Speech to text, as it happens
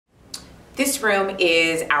This room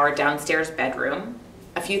is our downstairs bedroom.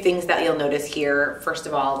 A few things that you'll notice here, first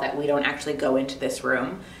of all, that we don't actually go into this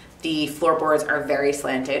room. The floorboards are very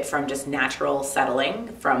slanted from just natural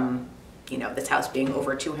settling from, this house being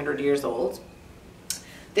over 200 years old.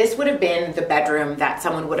 This would have been the bedroom that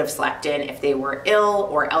someone would have slept in if they were ill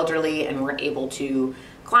or elderly and weren't able to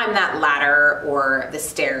climb that ladder or the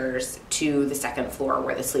stairs to the second floor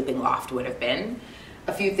where the sleeping loft would have been.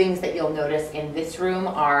 A few things that you'll notice in this room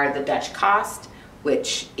are the Dutch Kast,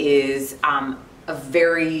 which is a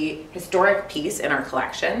very historic piece in our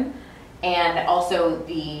collection, and also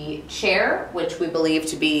the chair, which we believe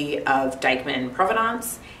to be of Dyckman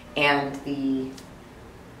provenance, and the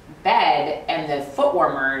bed and the foot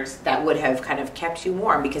warmers that would have kind of kept you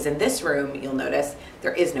warm, because in this room, you'll notice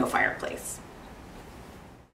there is no fireplace.